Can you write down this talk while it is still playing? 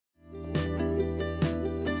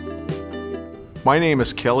My name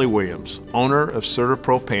is Kelly Williams, owner of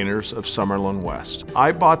CertaPro Painters of Summerlin West.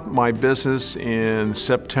 I bought my business in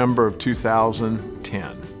September of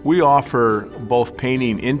 2010. We offer both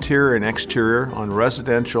painting interior and exterior on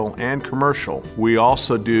residential and commercial. We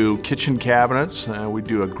also do kitchen cabinets, and we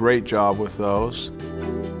do a great job with those.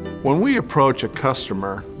 When we approach a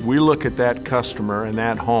customer, we look at that customer and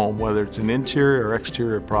that home, whether it's an interior or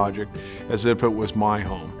exterior project, as if it was my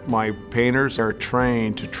home. My painters are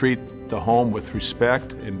trained to treat the home with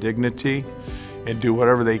respect and dignity and do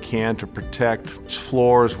whatever they can to protect its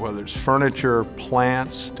floors, whether it's furniture,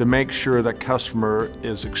 plants, to make sure that customer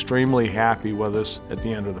is extremely happy with us at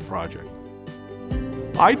the end of the project.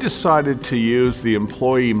 I decided to use the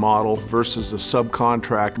employee model versus the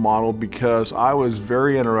subcontract model because I was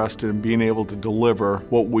very interested in being able to deliver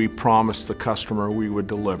what we promised the customer we would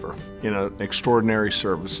deliver in extraordinary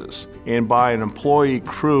services. And by an employee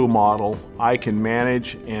crew model, I can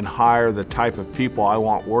manage and hire the type of people I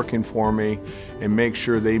want working for me and make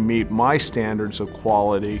sure they meet my standards of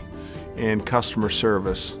quality and customer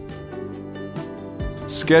service.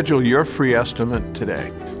 Schedule your free estimate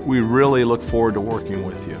today. We really look forward to working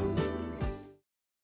with you.